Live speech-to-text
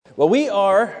Well, we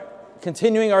are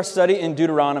continuing our study in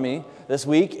Deuteronomy this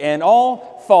week, and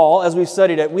all fall, as we've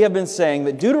studied it, we have been saying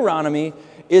that Deuteronomy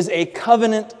is a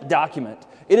covenant document.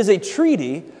 It is a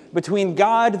treaty between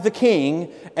God, the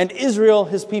King, and Israel,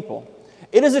 his people.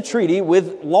 It is a treaty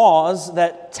with laws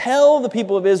that tell the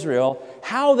people of Israel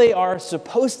how they are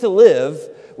supposed to live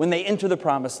when they enter the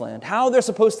promised land, how they're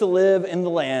supposed to live in the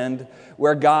land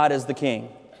where God is the King.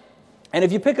 And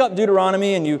if you pick up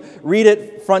Deuteronomy and you read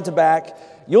it front to back,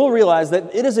 you'll realize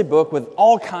that it is a book with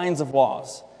all kinds of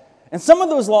laws. And some of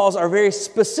those laws are very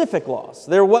specific laws.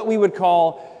 They're what we would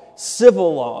call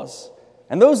civil laws.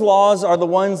 And those laws are the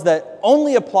ones that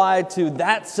only apply to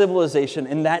that civilization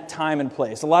in that time and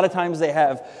place. A lot of times they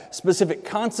have specific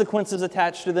consequences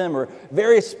attached to them or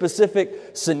very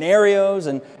specific scenarios.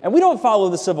 And we don't follow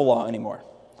the civil law anymore.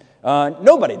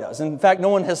 Nobody does. In fact, no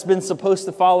one has been supposed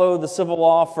to follow the civil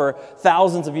law for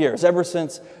thousands of years. Ever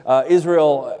since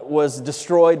Israel was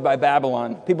destroyed by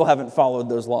Babylon, people haven't followed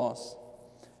those laws.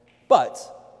 But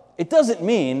it doesn't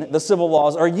mean the civil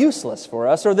laws are useless for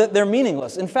us or that they're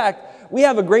meaningless. In fact, we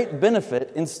have a great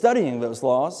benefit in studying those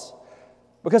laws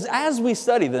because as we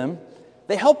study them,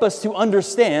 they help us to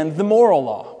understand the moral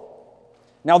law.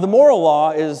 Now, the moral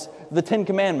law is the Ten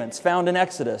Commandments found in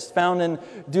Exodus, found in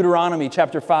Deuteronomy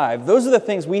chapter 5. Those are the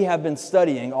things we have been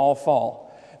studying all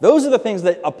fall. Those are the things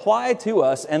that apply to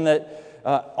us and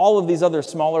that all of these other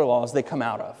smaller laws, they come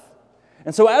out of.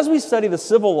 And so as we study the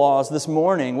civil laws this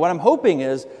morning, what I'm hoping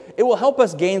is it will help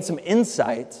us gain some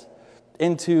insight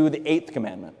into the Eighth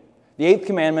Commandment. The Eighth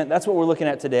Commandment, that's what we're looking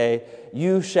at today.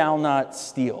 You shall not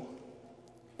steal.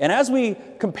 And as we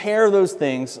compare those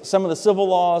things, some of the civil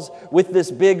laws with this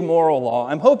big moral law,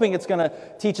 I'm hoping it's going to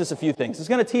teach us a few things. It's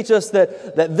going to teach us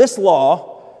that this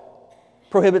law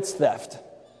prohibits theft.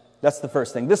 That's the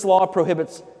first thing. This law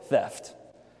prohibits theft.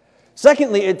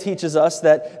 Secondly, it teaches us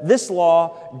that this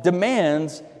law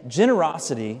demands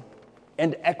generosity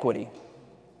and equity.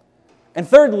 And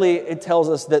thirdly, it tells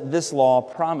us that this law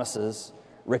promises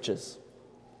riches.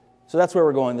 So that's where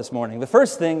we're going this morning. The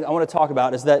first thing I want to talk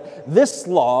about is that this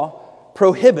law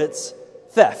prohibits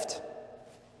theft.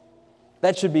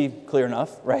 That should be clear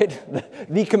enough, right?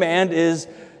 The command is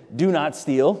do not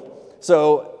steal.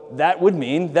 So that would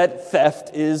mean that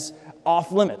theft is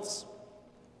off limits.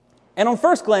 And on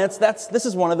first glance, this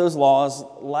is one of those laws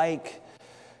like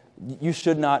you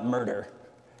should not murder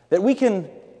that we can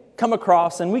come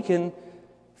across and we can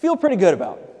feel pretty good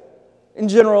about. In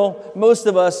general, most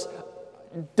of us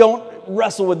don't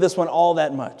wrestle with this one all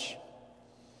that much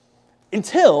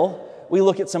until we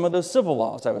look at some of those civil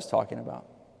laws I was talking about.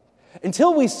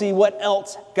 Until we see what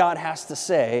else God has to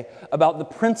say about the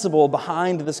principle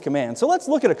behind this command. So let's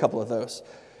look at a couple of those.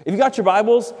 If you got your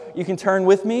Bibles, you can turn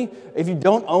with me. If you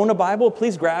don't own a Bible,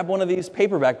 please grab one of these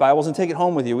paperback Bibles and take it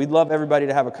home with you. We'd love everybody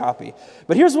to have a copy.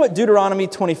 But here's what Deuteronomy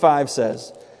 25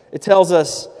 says. It tells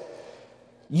us,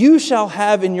 You shall not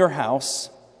have in your house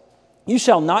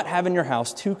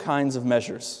two kinds of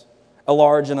measures, a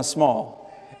large and a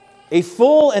small. A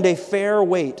full and a fair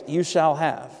weight you shall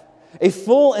have. A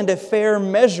full and a fair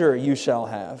measure you shall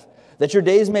have, that your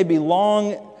days may be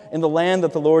long in the land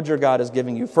that the Lord your God is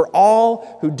giving you. For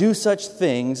all who do such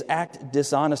things act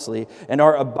dishonestly and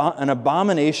are an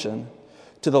abomination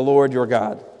to the Lord your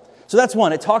God. So that's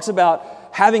one. It talks about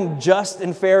having just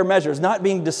and fair measures, not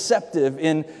being deceptive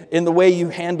in the way you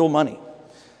handle money.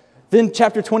 Then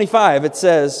chapter 25, it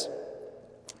says,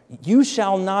 You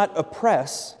shall not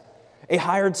oppress a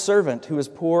hired servant who is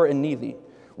poor and needy,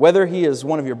 whether he is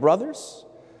one of your brothers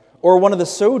or one of the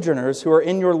sojourners who are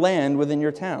in your land within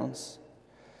your towns.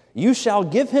 You shall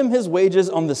give him his wages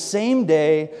on the same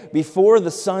day before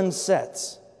the sun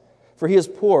sets, for he is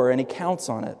poor and he counts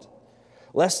on it,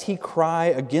 lest he cry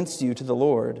against you to the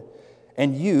Lord,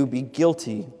 and you be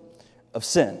guilty of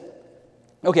sin.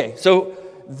 Okay, so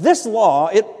this law,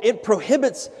 it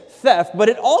prohibits theft, but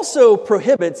it also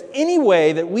prohibits any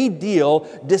way that we deal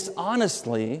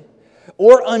dishonestly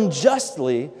or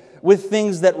unjustly with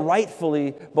things that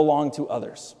rightfully belong to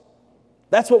others.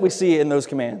 That's what we see in those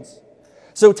commands.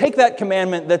 So take that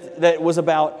commandment that was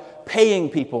about paying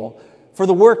people for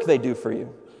the work they do for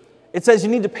you. It says you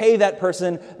need to pay that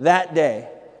person that day.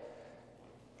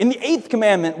 In the Eighth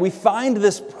Commandment, we find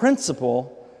this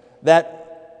principle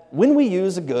that when we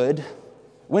use a good,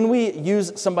 when we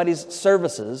use somebody's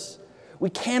services, we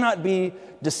cannot be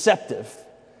deceptive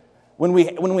when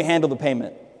we handle the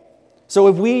payment. So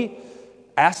if we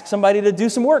ask somebody to do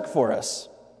some work for us,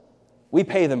 we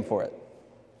pay them for it.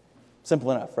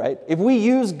 Simple enough, right? If we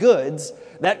use goods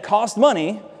that cost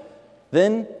money,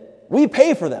 then we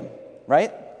pay for them,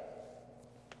 right?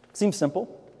 Seems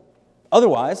simple.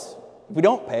 Otherwise, if we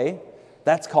don't pay,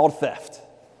 That's called theft.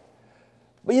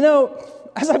 But you know,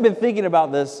 as I've been thinking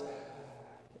about this,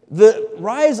 the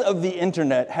rise of the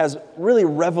internet has really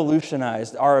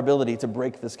revolutionized our ability to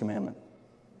break this commandment.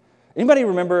 Anybody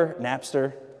remember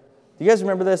Napster? Do you guys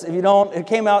remember this? If you don't, it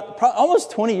came out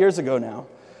almost 20 years ago now.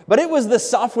 But it was this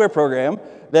software program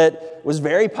that was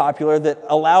very popular that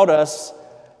allowed us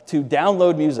to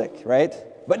download music, right?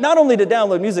 But not only to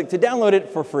download music, to download it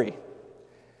for free.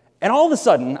 And all of a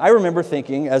sudden, I remember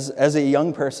thinking as a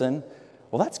young person,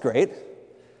 well, that's great.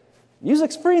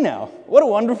 Music's free now. What a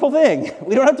wonderful thing.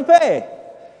 We don't have to pay.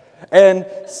 And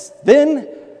then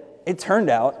it turned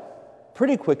out,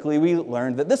 pretty quickly, we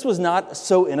learned that this was not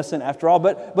so innocent after all,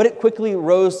 but it quickly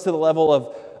rose to the level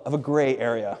of a gray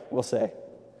area, we'll say.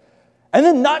 And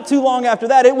then not too long after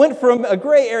that, it went from a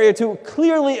gray area to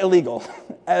clearly illegal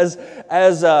as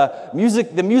the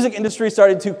music industry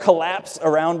started to collapse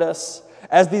around us,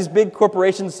 as these big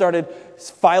corporations started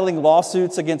filing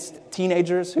lawsuits against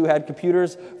teenagers who had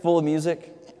computers full of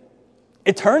music.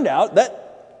 It turned out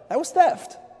that was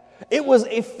theft. It was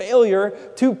a failure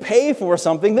to pay for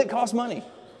something that cost money.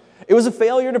 It was a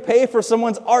failure to pay for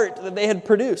someone's art that they had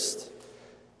produced.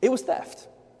 It was theft.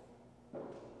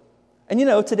 And you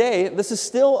know, today, this is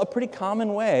still a pretty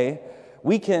common way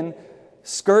we can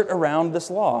skirt around this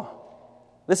law.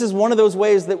 This is one of those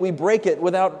ways that we break it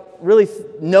without really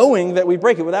knowing that we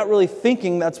break it, without really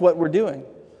thinking that's what we're doing.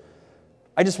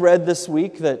 I just read this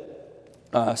week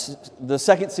that the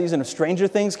second season of Stranger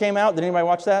Things came out. Did anybody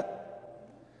watch that?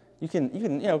 You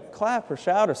can clap or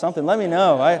shout or something. Let me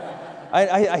know.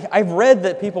 I've read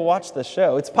that people watch this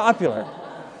show. It's popular.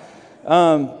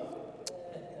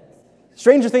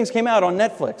 Stranger Things came out on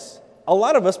Netflix. A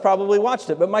lot of us probably watched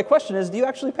it, but my question is, do you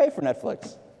actually pay for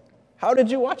Netflix? How did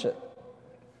you watch it?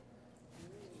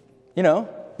 You know,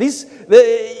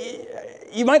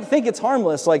 you might think it's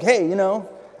harmless, like, hey, you know,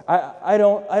 I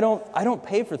don't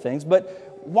pay for things,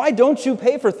 but why don't you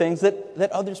pay for things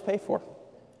that others pay for?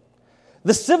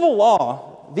 The civil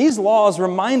law, these laws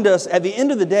remind us at the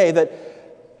end of the day that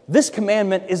this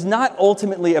commandment is not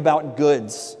ultimately about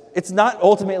goods. It's not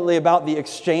ultimately about the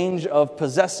exchange of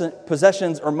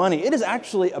possessions or money. It is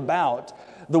actually about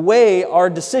the way our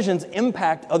decisions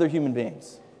impact other human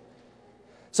beings.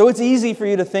 So it's easy for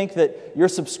you to think that your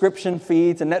subscription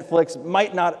fee to Netflix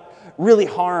might not really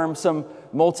harm some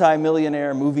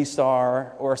multi-millionaire movie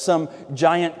star or some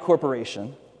giant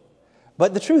corporation.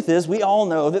 But the truth is, we all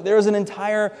know that there is an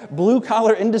entire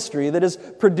blue-collar industry that is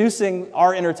producing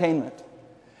our entertainment.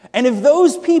 And if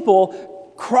those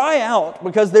people cry out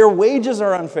because their wages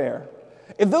are unfair,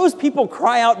 if those people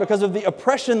cry out because of the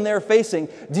oppression they're facing,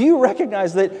 do you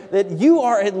recognize that you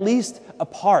are at least a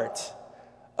part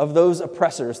of those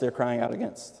oppressors they're crying out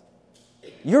against?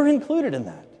 You're included in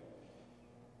that.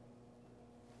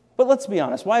 But let's be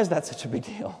honest, why is that such a big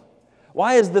deal?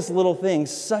 Why is this little thing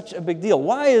such a big deal?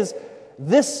 Why is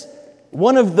this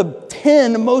one of the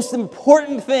 10 most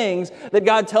important things that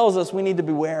God tells us we need to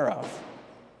beware of?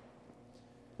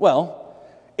 Well,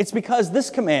 it's because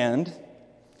this command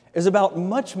is about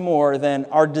much more than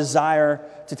our desire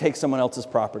to take someone else's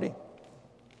property.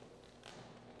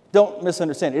 Don't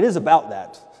misunderstand. It is about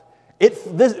that.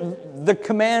 The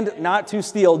command not to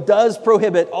steal does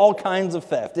prohibit all kinds of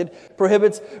theft. It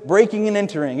prohibits breaking and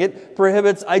entering. It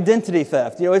prohibits identity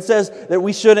theft. You know, it says that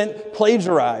we shouldn't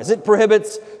plagiarize. It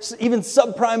prohibits even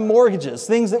subprime mortgages,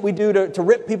 things that we do to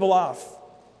rip people off.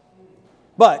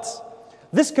 But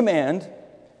this command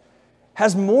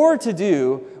has more to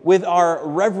do with our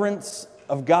reverence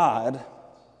of God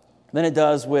than it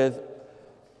does with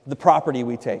the property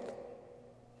we take.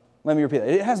 Let me repeat that.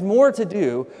 It has more to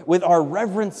do with our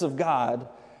reverence of God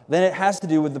than it has to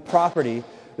do with the property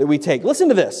that we take. Listen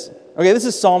to this. Okay, this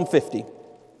is Psalm 50.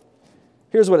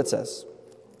 Here's what it says.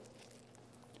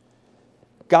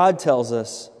 God tells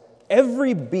us,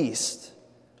 every beast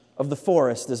of the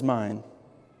forest is mine,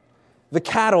 the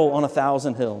cattle on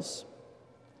 1,000 hills.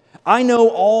 I know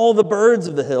all the birds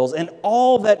of the hills, and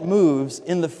all that moves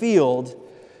in the field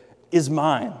is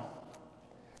mine.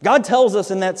 God tells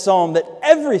us in that psalm that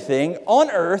everything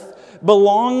on earth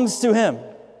belongs to Him.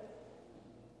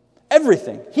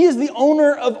 Everything. He is the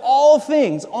owner of all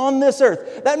things on this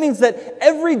earth. That means that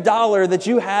every dollar that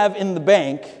you have in the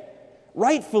bank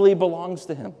rightfully belongs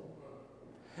to Him.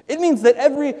 It means that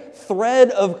every thread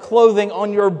of clothing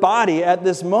on your body at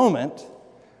this moment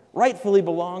rightfully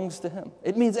belongs to Him.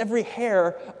 It means every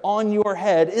hair on your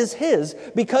head is His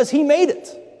because He made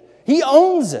it. He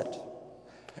owns it.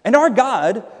 And our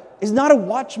God is not a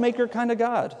watchmaker kind of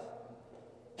God.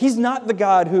 He's not the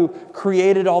God who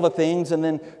created all the things and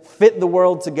then fit the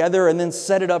world together and then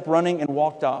set it up running and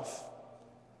walked off.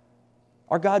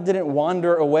 Our God didn't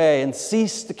wander away and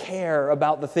cease to care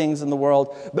about the things in the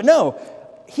world. But no,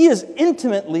 He is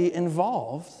intimately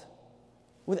involved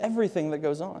with everything that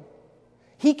goes on.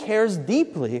 He cares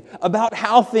deeply about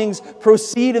how things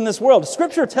proceed in this world.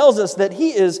 Scripture tells us that He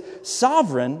is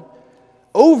sovereign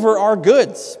over our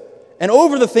goods and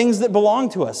over the things that belong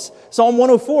to us. Psalm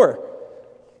 104,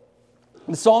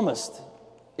 the psalmist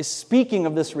is speaking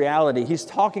of this reality. He's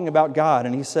talking about God,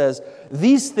 and he says,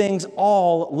 "These things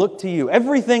all look to you.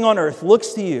 Everything on earth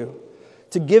looks to you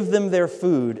to give them their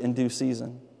food in due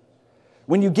season.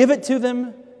 When you give it to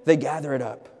them, they gather it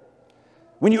up.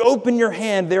 When you open your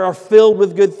hand, they are filled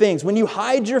with good things. When you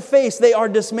hide your face, they are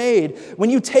dismayed. When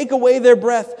you take away their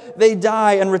breath, they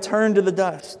die and return to the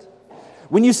dust.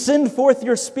 When you send forth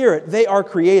your Spirit, they are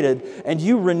created, and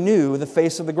you renew the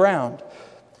face of the ground."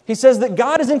 He says that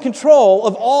God is in control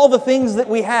of all the things that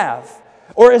we have.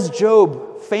 Or as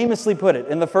Job famously put it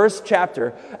in the first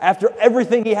chapter, after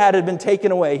everything he had been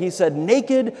taken away, he said,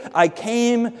 "Naked I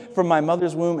came from my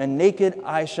mother's womb, and naked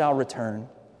I shall return.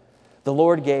 The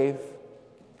Lord gave,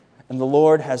 and the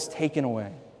Lord has taken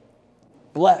away.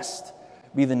 Blessed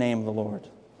be the name of the Lord."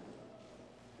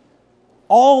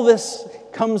 All this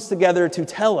comes together to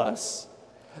tell us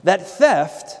that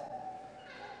theft,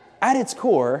 at its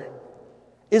core,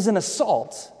 is an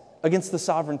assault against the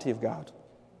sovereignty of God.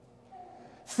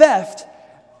 Theft,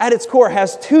 at its core,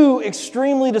 has two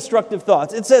extremely destructive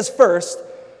thoughts. It says, first,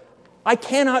 I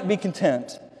cannot be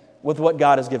content with what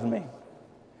God has given me.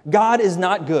 God is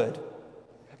not good.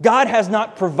 God has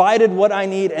not provided what I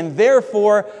need, and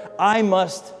therefore I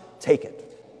must take it.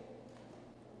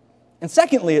 And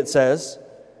secondly, it says,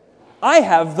 I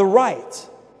have the right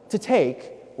to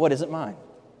take what isn't mine.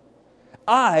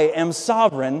 I am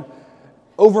sovereign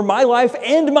over my life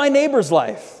and my neighbor's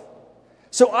life.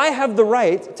 So I have the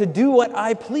right to do what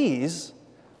I please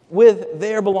with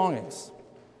their belongings.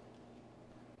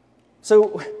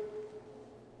 So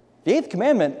the eighth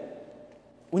commandment,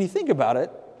 when you think about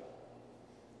it,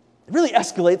 it really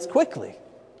escalates quickly.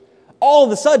 All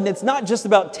of a sudden, it's not just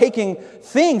about taking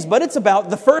things, but it's about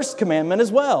the first commandment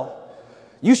as well.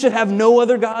 You should have no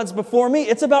other gods before me.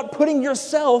 It's about putting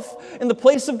yourself in the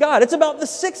place of God. It's about the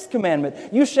sixth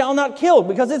commandment. You shall not kill,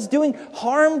 because it's doing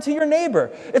harm to your neighbor.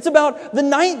 It's about the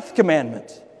ninth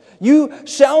commandment. You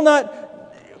shall not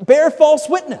bear false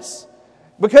witness,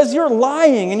 because you're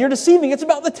lying and you're deceiving. It's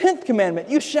about the 10th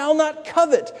commandment. You shall not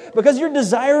covet, because you're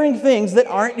desiring things that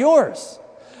aren't yours.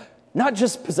 Not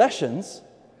just possessions,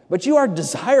 but you are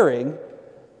desiring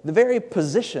the very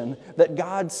position that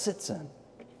God sits in.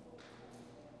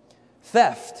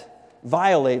 Theft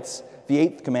violates the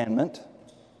eighth commandment,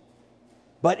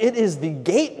 but it is the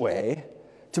gateway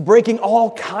to breaking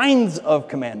all kinds of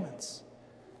commandments.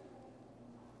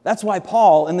 That's why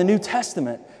Paul in the New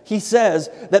Testament, he says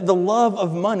that the love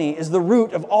of money is the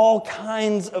root of all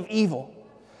kinds of evil.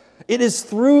 It is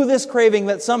through this craving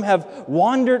that some have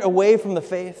wandered away from the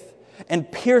faith and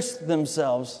pierced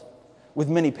themselves with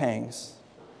many pangs.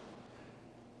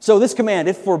 So this command,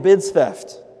 it forbids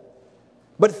theft.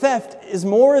 But theft is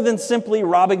more than simply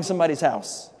robbing somebody's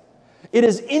house. It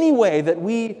is any way that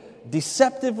we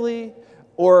deceptively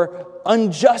or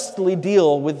unjustly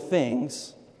deal with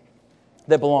things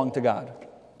that belong to God.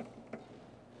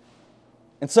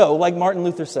 And so, like Martin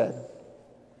Luther said,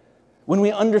 when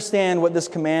we understand what this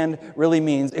command really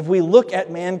means, if we look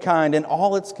at mankind in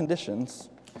all its conditions,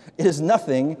 it is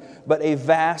nothing but a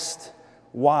vast,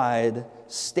 wide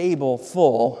stable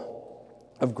full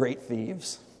of great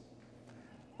thieves.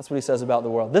 That's what he says about the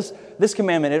world. This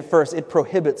commandment, at first, it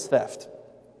prohibits theft.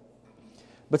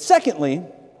 But secondly,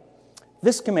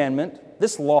 this commandment,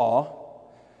 this law,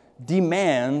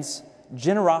 demands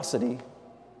generosity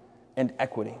and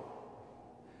equity.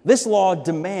 This law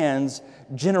demands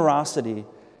generosity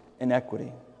and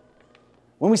equity.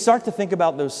 When we start to think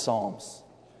about those Psalms,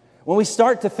 when we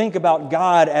start to think about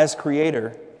God as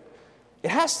creator,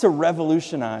 it has to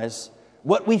revolutionize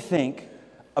what we think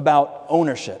about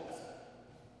ownership.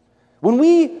 When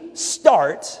we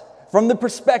start from the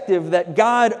perspective that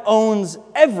God owns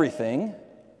everything,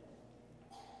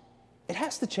 it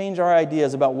has to change our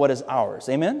ideas about what is ours.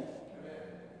 Amen?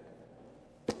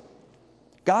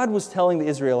 God was telling the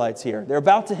Israelites here, they're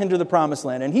about to enter the promised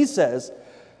land, and he says,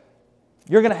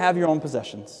 you're going to have your own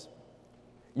possessions.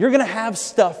 You're going to have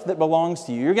stuff that belongs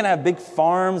to you. You're going to have big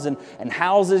farms and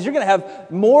houses. You're going to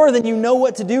have more than you know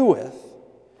what to do with.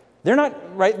 They're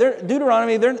not, right,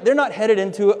 Deuteronomy, they're not headed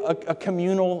into a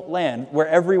communal land where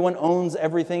everyone owns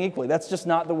everything equally. That's just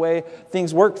not the way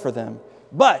things work for them.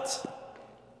 But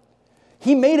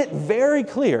he made it very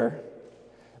clear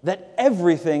that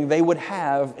everything they would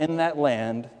have in that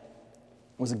land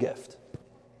was a gift.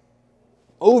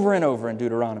 over and over in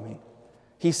Deuteronomy.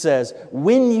 He says,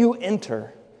 when you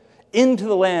enter into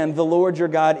the land the Lord your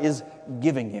God is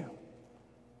giving you.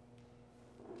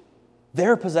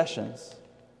 Their possessions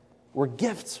were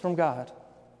gifts from God.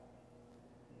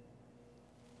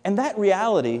 And that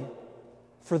reality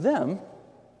for them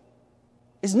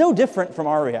is no different from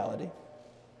our reality.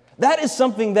 That is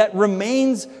something that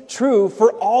remains true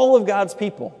for all of God's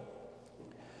people.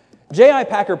 J.I.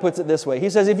 Packer puts it this way. He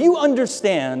says, if you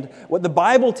understand what the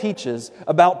Bible teaches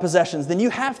about possessions, then you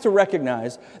have to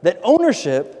recognize that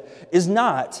ownership is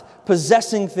not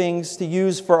possessing things to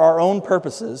use for our own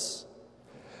purposes,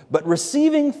 but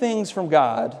receiving things from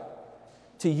God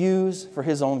to use for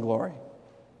His own glory.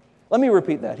 Let me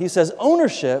repeat that. He says,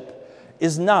 ownership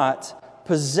is not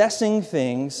possessing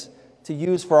things to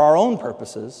use for our own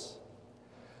purposes,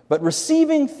 but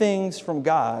receiving things from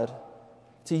God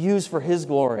to use for His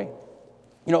glory.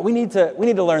 You know, we need to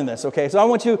learn this, okay? So I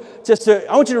want you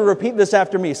to repeat this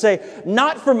after me. Say,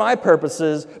 not for my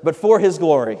purposes, but for His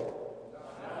glory.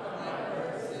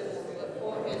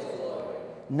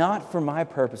 Not for my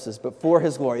purposes, but for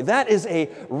His glory. That is a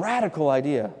radical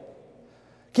idea.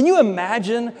 Can you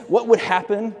imagine what would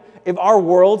happen if our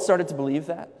world started to believe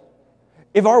that?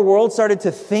 If our world started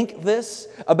to think this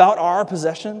about our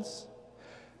possessions?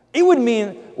 It would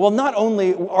mean, well, not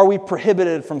only are we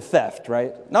prohibited from theft,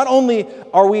 right? Not only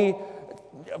are we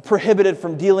prohibited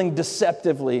from dealing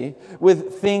deceptively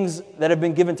with things that have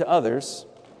been given to others,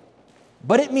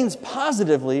 but it means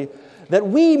positively that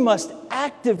we must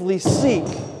actively seek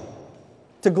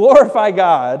to glorify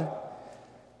God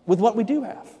with what we do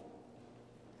have.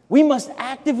 We must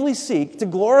actively seek to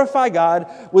glorify God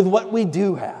with what we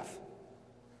do have.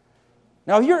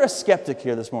 Now, if you're a skeptic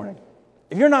here this morning,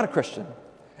 if you're not a Christian,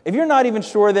 if you're not even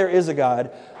sure there is a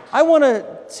God, I want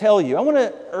to tell you, I want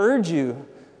to urge you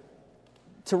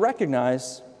to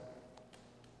recognize,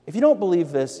 if you don't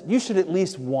believe this, you should at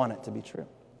least want it to be true.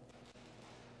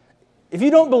 If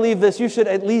you don't believe this, you should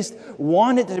at least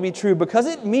want it to be true, because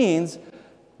it means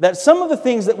that some of the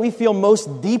things that we feel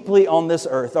most deeply on this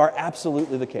earth are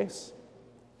absolutely the case.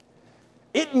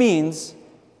 It means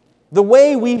the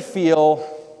way we feel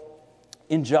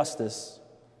injustice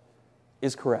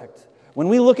is correct. When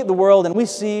we look at the world and we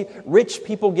see rich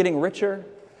people getting richer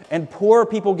and poor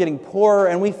people getting poorer,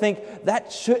 and we think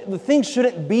the things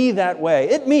shouldn't be that way,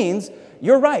 it means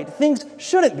you're right. Things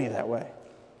shouldn't be that way.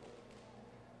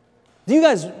 Do you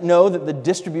guys know that the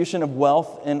distribution of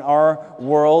wealth in our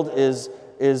world is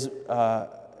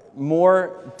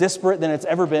more disparate than it's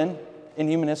ever been in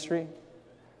human history?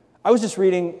 I was just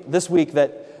reading this week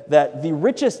that the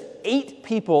richest 8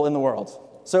 people in the world,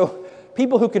 so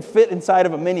people who could fit inside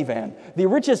of a minivan, the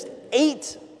richest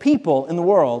 8 people in the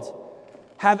world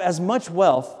have as much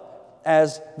wealth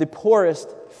as the poorest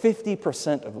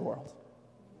 50% of the world.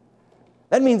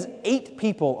 That means 8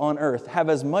 people on earth have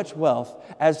as much wealth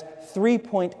as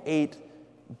 3.8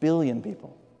 billion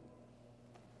people.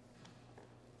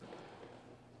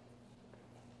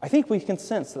 I think we can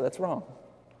sense that that's wrong.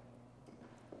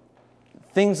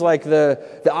 Things like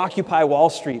the Occupy Wall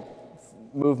Street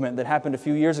movement that happened a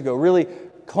few years ago really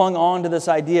clung on to this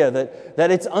idea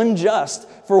that it's unjust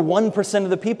for 1% of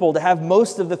the people to have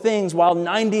most of the things while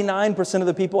 99% of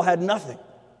the people had nothing.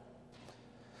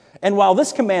 And while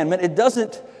this commandment, it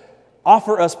doesn't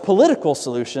offer us political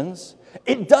solutions,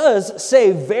 it does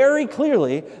say very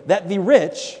clearly that the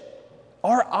rich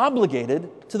are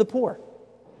obligated to the poor.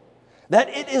 That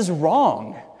it is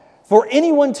wrong for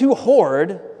anyone to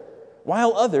hoard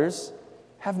while others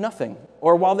have nothing,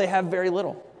 or while they have very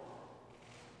little.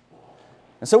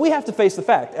 And so we have to face the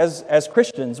fact, as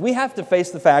Christians, we have to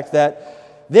face the fact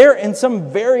that there, in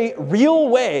some very real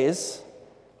ways,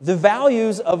 the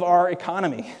values of our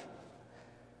economy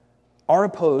are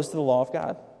opposed to the law of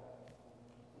God.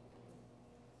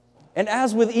 And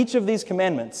as with each of these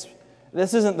commandments,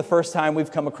 this isn't the first time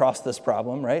we've come across this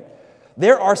problem, right?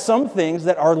 There are some things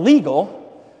that are legal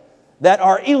that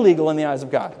are illegal in the eyes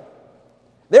of God.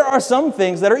 There are some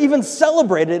things that are even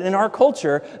celebrated in our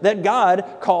culture that God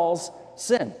calls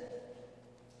sin.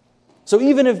 So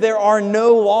even if there are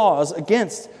no laws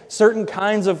against certain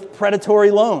kinds of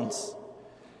predatory loans,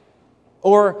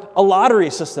 or a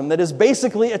lottery system that is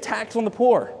basically a tax on the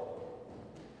poor,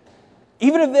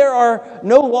 even if there are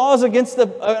no laws against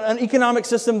an economic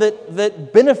system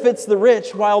that benefits the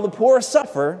rich while the poor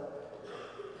suffer,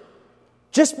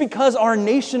 just because our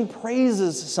nation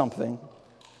praises something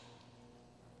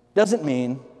doesn't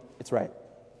mean it's right.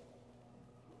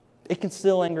 It can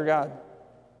still anger God.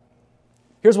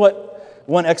 Here's what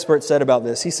one expert said about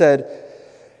this. He said,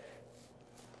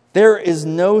 There is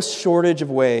no shortage of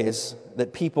ways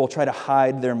that people try to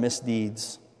hide their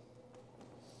misdeeds.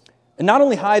 And not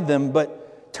only hide them,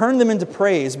 but turn them into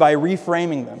praise by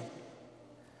reframing them.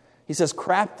 He says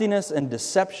craftiness and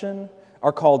deception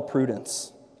are called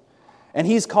prudence. And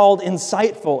he's called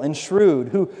insightful and shrewd,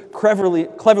 who cleverly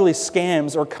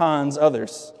scams or cons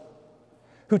others,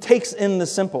 who takes in the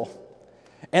simple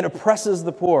and oppresses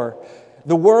the poor.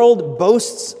 The world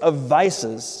boasts of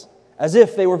vices as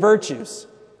if they were virtues.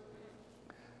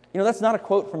 You know, that's not a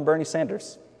quote from Bernie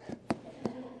Sanders.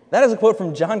 That is a quote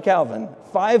from John Calvin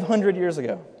 500 years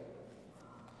ago.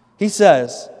 He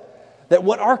says that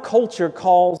what our culture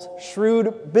calls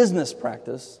shrewd business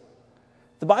practice,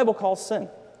 the Bible calls sin.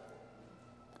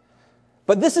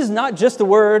 But this is not just a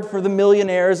word for the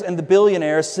millionaires and the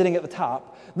billionaires sitting at the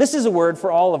top. This is a word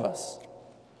for all of us.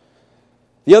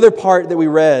 The other part that we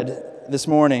read this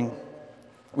morning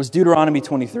was Deuteronomy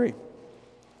 23.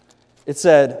 It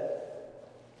said,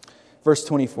 verse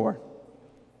 24,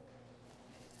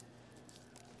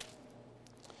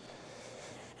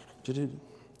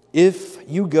 if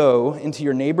you go into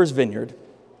your neighbor's vineyard,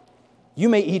 you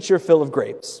may eat your fill of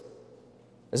grapes,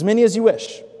 as many as you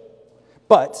wish,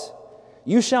 but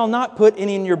you shall not put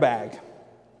any in your bag.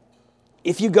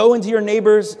 If you go into your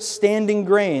neighbor's standing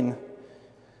grain,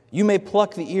 you may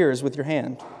pluck the ears with your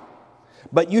hand,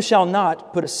 but you shall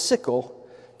not put a sickle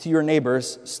to your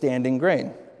neighbor's standing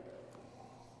grain.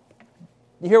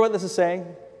 You hear what this is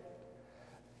saying?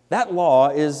 That law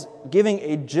is giving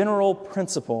a general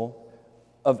principle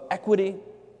of equity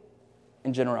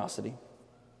and generosity.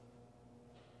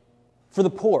 For the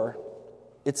poor,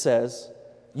 it says,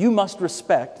 you must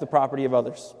respect the property of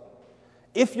others.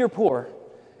 If you're poor,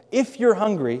 if you're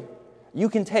hungry, you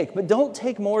can take, but don't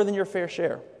take more than your fair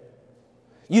share.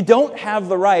 You don't have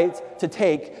the right to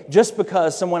take just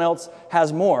because someone else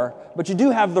has more, but you do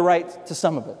have the right to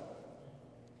some of it.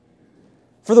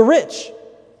 For the rich,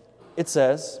 it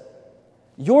says,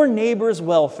 your neighbor's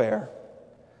welfare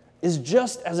is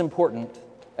just as important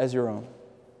as your own.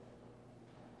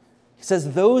 He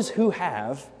says those who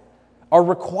have are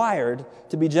required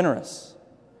to be generous.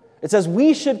 It says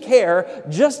we should care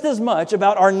just as much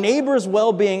about our neighbor's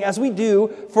well-being as we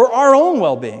do for our own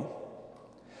well-being.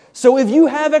 So if you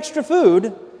have extra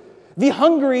food, the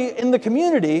hungry in the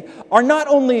community are not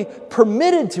only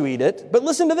permitted to eat it, but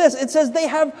listen to this, it says they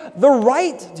have the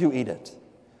right to eat it.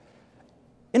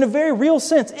 In a very real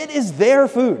sense, it is their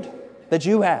food that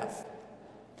you have.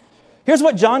 Here's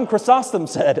what John Chrysostom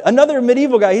said, another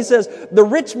medieval guy. He says, the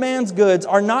rich man's goods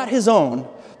are not his own,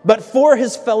 but for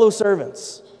his fellow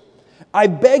servants. I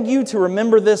beg you to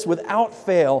remember this without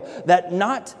fail, that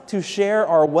not to share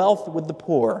our wealth with the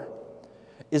poor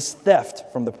is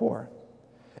theft from the poor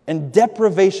and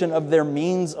deprivation of their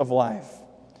means of life.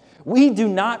 We do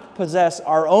not possess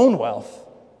our own wealth,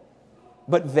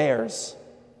 but theirs.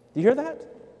 Do you hear that?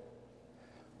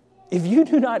 If you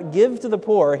do not give to the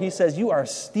poor, he says, you are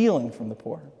stealing from the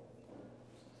poor.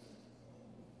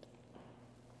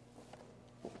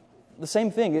 The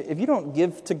same thing, if you don't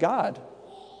give to God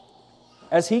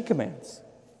as he commands,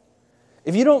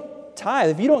 if you don't tithe,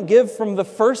 if you don't give from the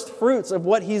first fruits of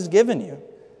what he's given you,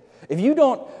 if you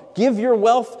don't give your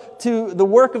wealth to the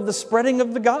work of the spreading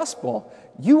of the gospel,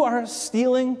 you are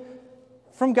stealing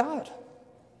from God.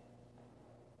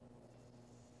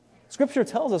 Scripture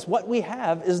tells us what we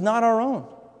have is not our own.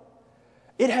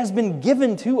 It has been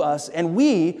given to us, and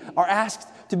we are asked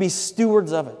to be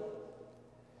stewards of it,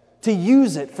 to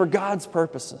use it for God's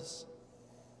purposes.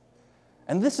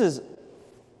 And this is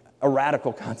a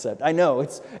radical concept. I know,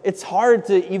 it's hard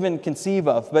to even conceive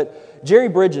of, but Jerry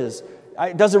Bridges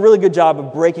does a really good job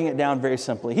of breaking it down very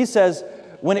simply. He says,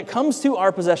 when it comes to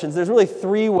our possessions, there's really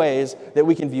three ways that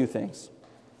we can view things.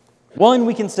 One,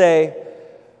 we can say,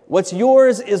 what's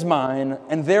yours is mine,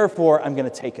 and therefore I'm going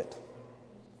to take it.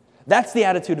 That's the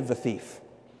attitude of the thief.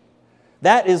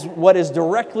 That is what is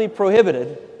directly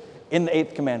prohibited in the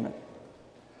 8th commandment.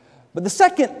 But the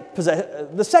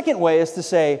second way is to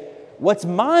say, what's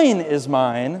mine is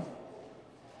mine,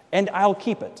 and I'll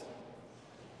keep it.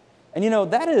 And you know,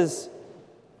 that's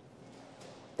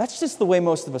just the way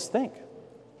most of us think.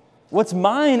 What's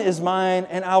mine is mine,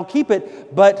 and I'll keep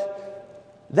it,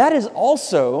 but that is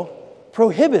also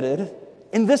prohibited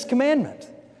in this commandment.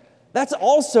 That's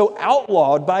also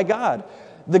outlawed by God.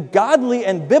 The godly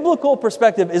and biblical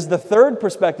perspective is the third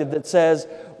perspective that says,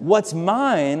 what's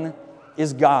mine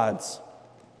is God's,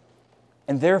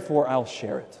 and therefore I'll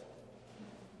share it.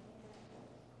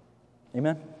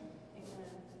 Amen?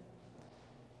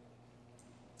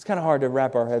 It's kind of hard to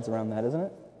wrap our heads around that, isn't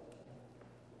it?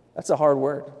 That's a hard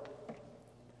word.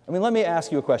 let me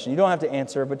ask you a question. You don't have to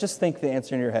answer, but just think the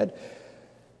answer in your head.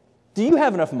 Do you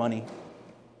have enough money?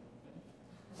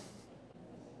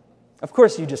 Of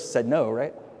course, you just said no,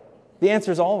 right? The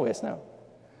answer is always no.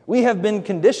 We have been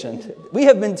conditioned. We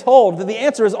have been told that the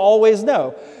answer is always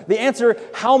no. The answer,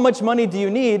 how much money do you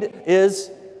need,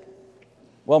 is,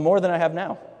 well, more than I have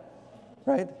now,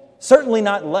 right? Certainly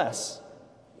not less.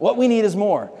 What we need is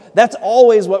more. That's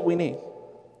always what we need.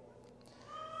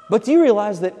 But do you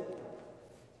realize that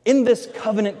in this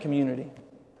covenant community,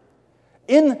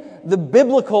 in the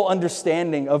biblical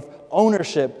understanding of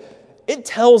ownership, it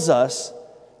tells us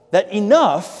that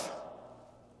enough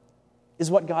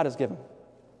is what God has given.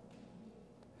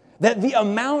 That the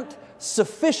amount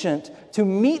sufficient to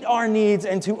meet our needs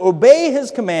and to obey His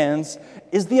commands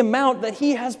is the amount that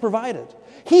He has provided.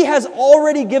 He has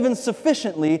already given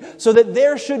sufficiently so that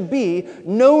there should be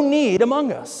no need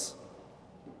among us.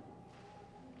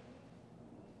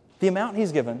 The amount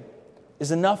He's given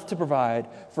is enough to provide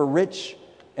for rich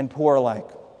and poor alike.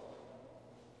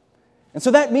 And so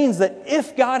that means that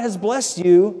if God has blessed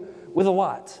you with a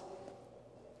lot,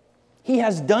 He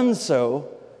has done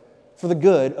so for the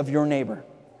good of your neighbor.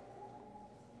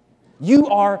 You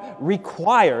are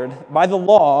required by the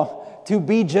law to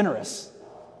be generous.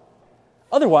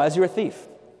 Otherwise, you're a thief.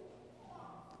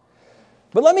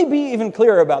 But let me be even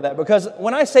clearer about that, because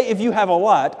when I say if you have a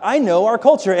lot, I know our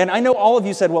culture, and I know all of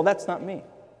you said, well, that's not me.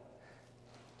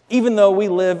 Even though we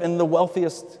live in the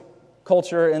wealthiest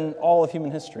culture in all of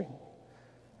human history.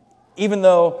 Even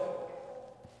though,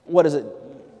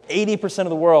 80% of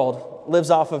the world lives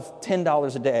off of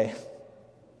 $10 a day.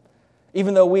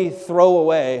 Even though we throw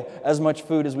away as much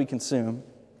food as we consume.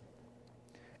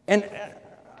 And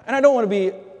I don't want to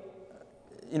be,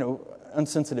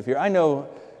 unsensitive here. I know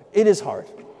it is hard.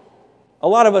 A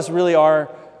lot of us really are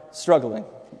struggling.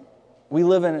 We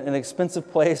live in an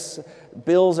expensive place.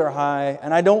 Bills are high.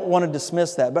 And I don't want to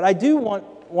dismiss that. But I do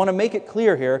want to make it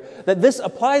clear here that this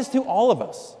applies to all of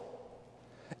us.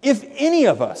 If any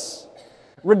of us,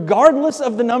 regardless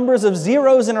of the numbers of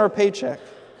zeros in our paycheck,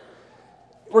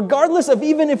 regardless of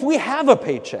even if we have a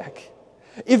paycheck,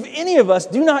 if any of us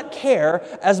do not care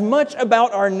as much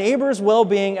about our neighbor's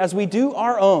well-being as we do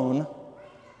our own,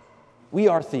 we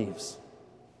are thieves.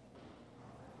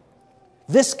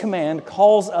 This command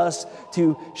calls us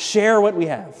to share what we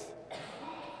have.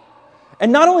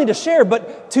 And not only to share,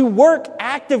 but to work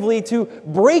actively to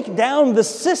break down the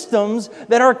systems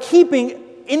that are keeping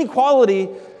inequality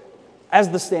as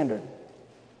the standard.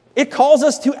 It calls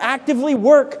us to actively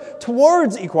work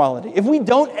towards equality. If we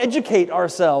don't educate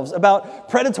ourselves about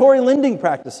predatory lending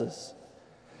practices,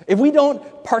 if we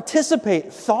don't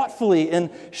participate thoughtfully in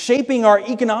shaping our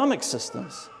economic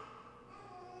systems,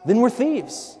 then we're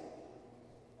thieves.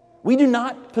 We do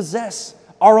not possess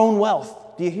our own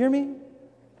wealth. Do you hear me?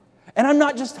 And I'm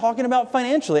not just talking about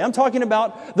financially. I'm talking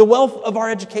about the wealth of our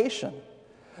education,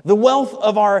 the wealth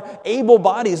of our able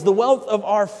bodies, the wealth of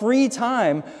our free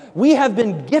time. We have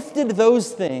been gifted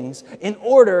those things in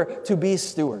order to be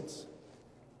stewards.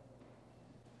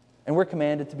 And we're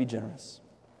commanded to be generous.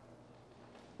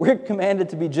 We're commanded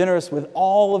to be generous with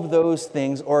all of those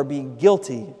things or be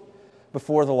guilty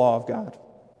before the law of God.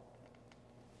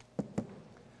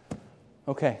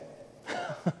 Okay.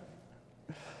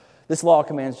 This law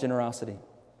commands generosity.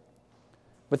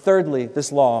 But thirdly,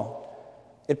 this law,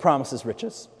 it promises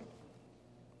riches.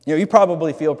 You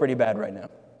probably feel pretty bad right now.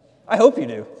 I hope you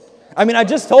do. I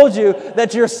just told you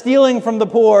that you're stealing from the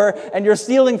poor and you're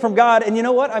stealing from God. And you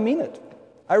know what? I mean it.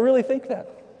 I really think that.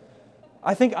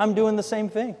 I think I'm doing the same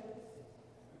thing.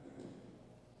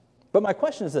 But my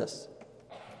question is this.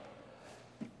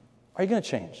 Are you going to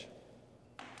change?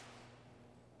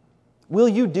 Will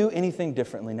you do anything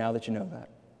differently now that you know that?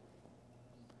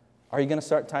 Are you going to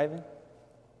start tithing?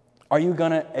 Are you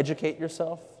going to educate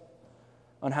yourself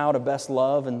on how to best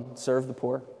love and serve the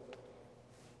poor?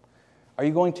 Are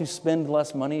you going to spend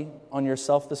less money on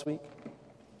yourself this week?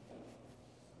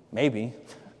 Maybe.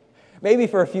 Maybe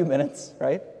for a few minutes,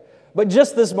 right? But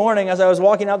just this morning, as I was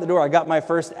walking out the door, I got my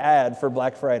first ad for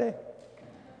Black Friday.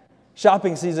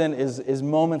 Shopping season is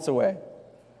moments away.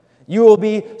 You will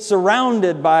be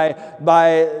surrounded by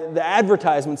the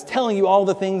advertisements telling you all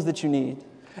the things that you need.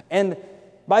 And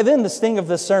by then, the sting of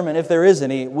this sermon, if there is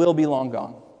any, will be long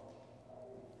gone.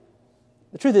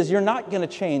 The truth is, you're not going to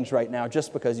change right now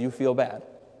just because you feel bad.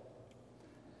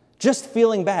 Just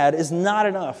feeling bad is not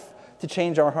enough to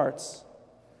change our hearts.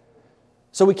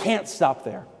 So we can't stop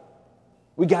there.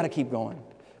 We got to keep going.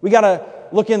 We got to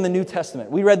look in the New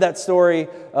Testament. We read that story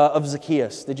of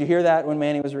Zacchaeus. Did you hear that when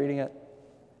Manny was reading it?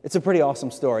 It's a pretty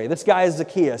awesome story. This guy is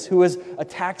Zacchaeus, who is a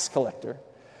tax collector,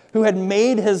 who had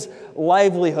made his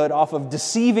livelihood off of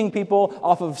deceiving people,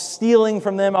 off of stealing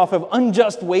from them, off of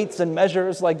unjust weights and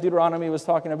measures like Deuteronomy was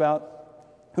talking about,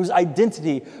 whose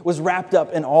identity was wrapped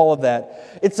up in all of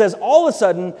that. It says all of a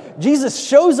sudden, Jesus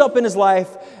shows up in his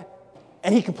life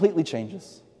and he completely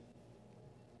changes.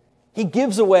 He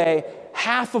gives away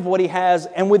half of what he has,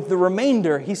 and with the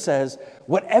remainder, he says,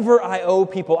 whatever I owe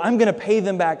people, I'm going to pay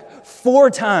them back 4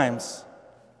 times.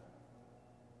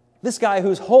 This guy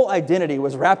whose whole identity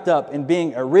was wrapped up in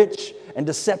being a rich and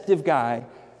deceptive guy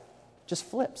just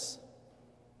flips.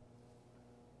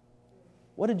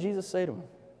 What did Jesus say to him?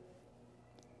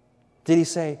 Did he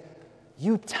say,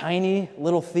 you tiny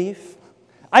little thief,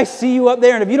 I see you up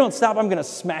there, and if you don't stop, I'm going to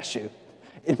smash you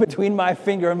in between my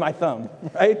finger and my thumb,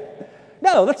 right?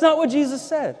 No, that's not what Jesus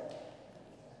said.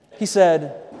 He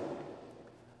said,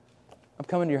 I'm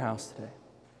coming to your house today.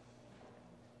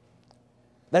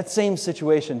 That same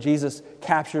situation, Jesus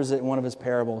captures it in one of his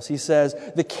parables. He says,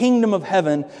 the kingdom of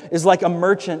heaven is like a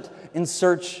merchant in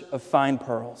search of fine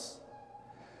pearls,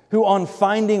 who on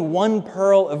finding one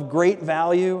pearl of great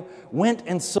value went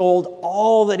and sold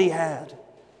all that he had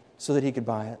so that he could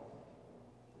buy it.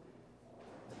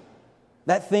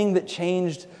 That thing that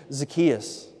changed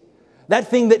Zacchaeus, that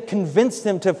thing that convinced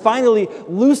him to finally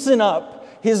loosen up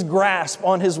his grasp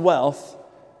on his wealth,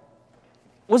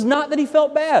 was not that he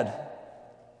felt bad.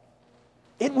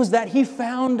 It was that he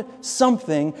found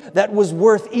something that was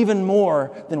worth even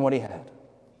more than what he had.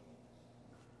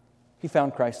 He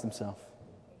found Christ himself.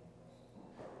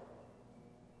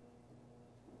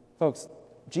 Folks,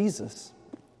 Jesus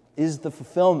is the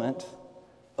fulfillment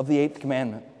of the 8th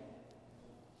commandment,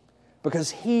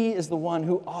 because he is the one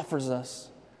who offers us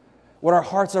what our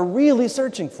hearts are really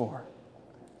searching for.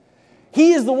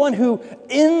 He is the one who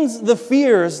ends the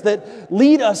fears that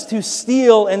lead us to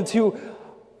steal and to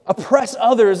oppress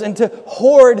others and to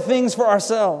hoard things for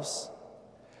ourselves,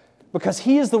 because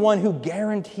he is the one who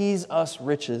guarantees us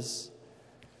riches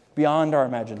beyond our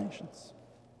imaginations.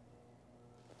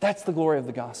 That's the glory of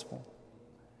the gospel.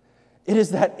 It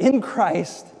is that in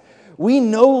Christ, we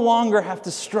no longer have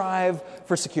to strive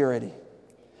for security.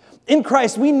 In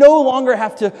Christ, we no longer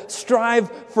have to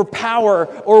strive for power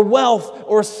or wealth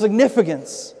or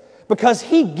significance, because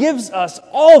he gives us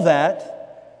all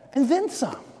that and then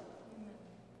some.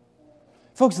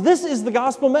 Folks, this is the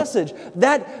gospel message,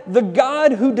 that the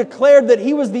God who declared that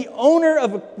he was the owner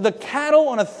of the cattle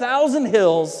on 1,000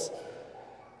 hills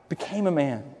became a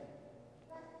man.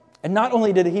 And not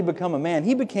only did he become a man,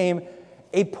 he became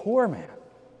a poor man.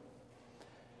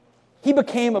 He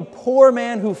became a poor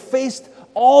man who faced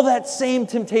all that same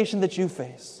temptation that you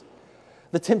face.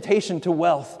 The temptation to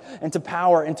wealth and to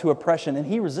power and to oppression, and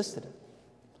he resisted it.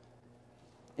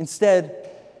 Instead,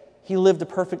 he lived a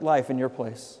perfect life in your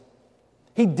place.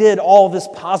 He did all this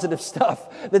positive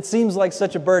stuff that seems like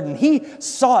such a burden. He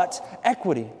sought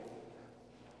equity.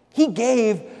 He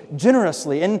gave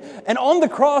generously. And on the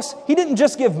cross, he didn't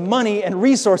just give money and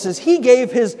resources. He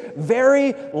gave his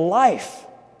very life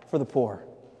for the poor.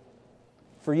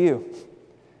 For you,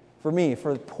 for me,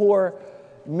 for the poor,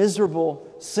 miserable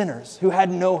sinners who had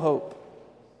no hope.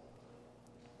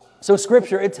 So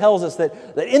Scripture, it tells us that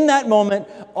in that moment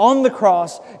on the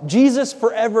cross, Jesus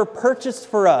forever purchased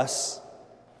for us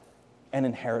an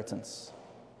inheritance.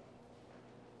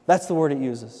 That's the word it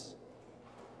uses.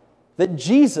 That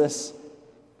Jesus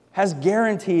has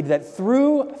guaranteed that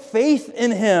through faith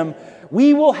in him,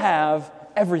 we will have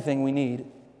everything we need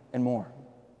and more.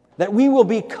 That we will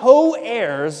be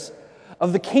co-heirs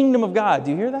of the kingdom of God.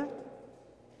 Do you hear that?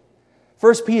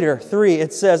 1 Peter 3,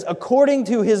 it says, according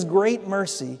to his great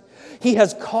mercy, he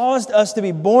has caused us to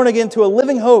be born again to a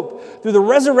living hope through the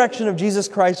resurrection of Jesus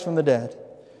Christ from the dead,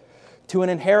 to an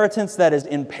inheritance that is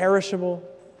imperishable,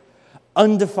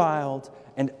 undefiled,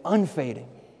 and unfading,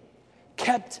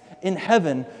 kept in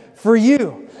heaven for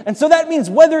you. And so that means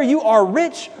whether you are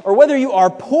rich or whether you are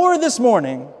poor this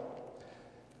morning,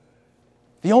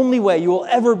 the only way you will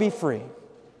ever be free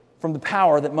from the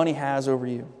power that money has over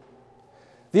you,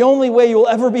 the only way you will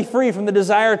ever be free from the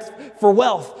desire for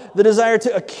wealth, the desire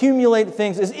to accumulate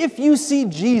things, is if you see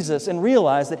Jesus and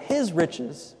realize that his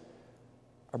riches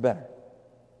are better.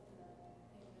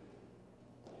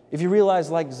 If you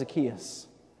realize, like Zacchaeus,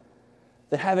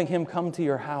 that having him come to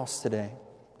your house today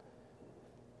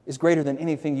is greater than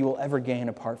anything you will ever gain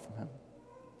apart from him.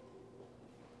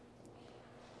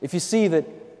 If you see that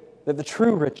the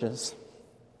true riches,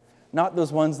 not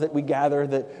those ones that we gather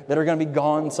that are going to be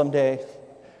gone someday,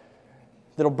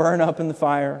 that'll burn up in the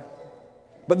fire,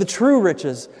 but the true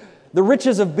riches, the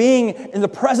riches of being in the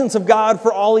presence of God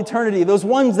for all eternity, those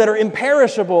ones that are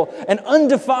imperishable and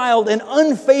undefiled and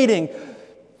unfading,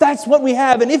 That's what we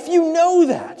have. And if you know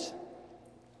that,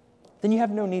 then you have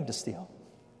no need to steal.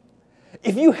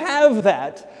 If you have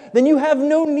that, then you have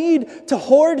no need to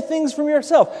hoard things from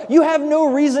yourself. You have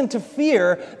no reason to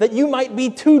fear that you might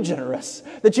be too generous,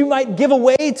 that you might give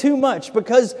away too much,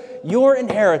 because your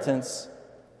inheritance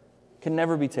can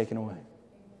never be taken away.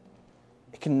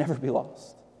 It can never be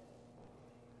lost.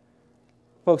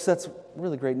 Folks, that's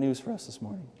really great news for us this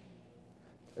morning.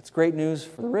 It's great news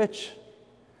for the rich.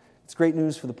 It's great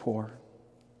news for the poor.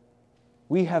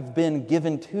 We have been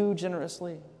given too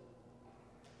generously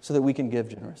so that we can give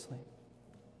generously.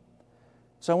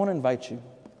 So I want to invite you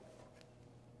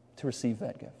to receive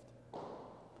that gift.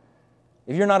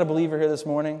 If you're not a believer here this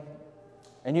morning,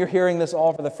 and you're hearing this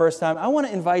all for the first time, I want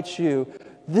to invite you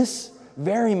this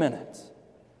very minute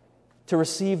to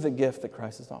receive the gift that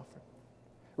Christ has offered.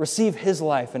 Receive His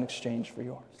life in exchange for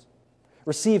yours.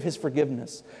 Receive His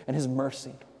forgiveness and His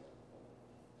mercy.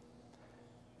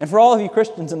 And for all of you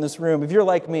Christians in this room, if you're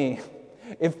like me,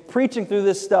 if preaching through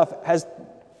this stuff has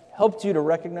helped you to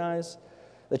recognize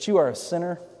that you are a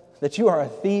sinner, that you are a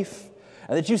thief,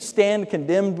 and that you stand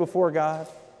condemned before God,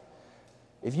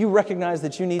 if you recognize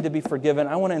that you need to be forgiven,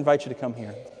 I want to invite you to come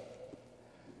here.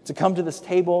 To come to this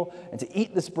table and to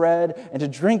eat this bread and to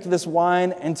drink this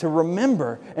wine and to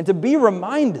remember and to be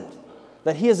reminded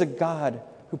that He is a God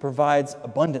who provides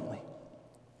abundantly,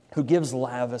 who gives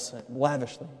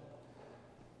lavishly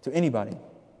to anybody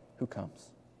who comes.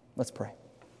 Let's pray.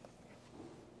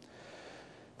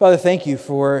 Father, thank you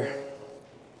for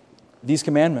these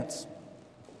commandments.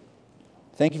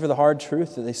 Thank you for the hard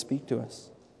truth that they speak to us.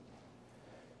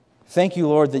 Thank you,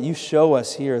 Lord, that you show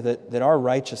us here that our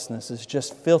righteousness is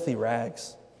just filthy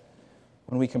rags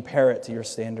when we compare it to your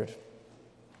standard.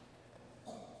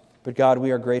 But God,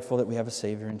 we are grateful that we have a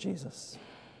Savior in Jesus.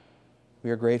 We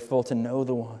are grateful to know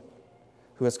the one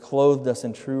who has clothed us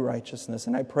in true righteousness.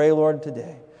 And I pray, Lord,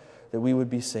 today that we would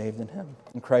be saved in Him.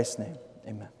 In Christ's name,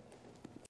 amen.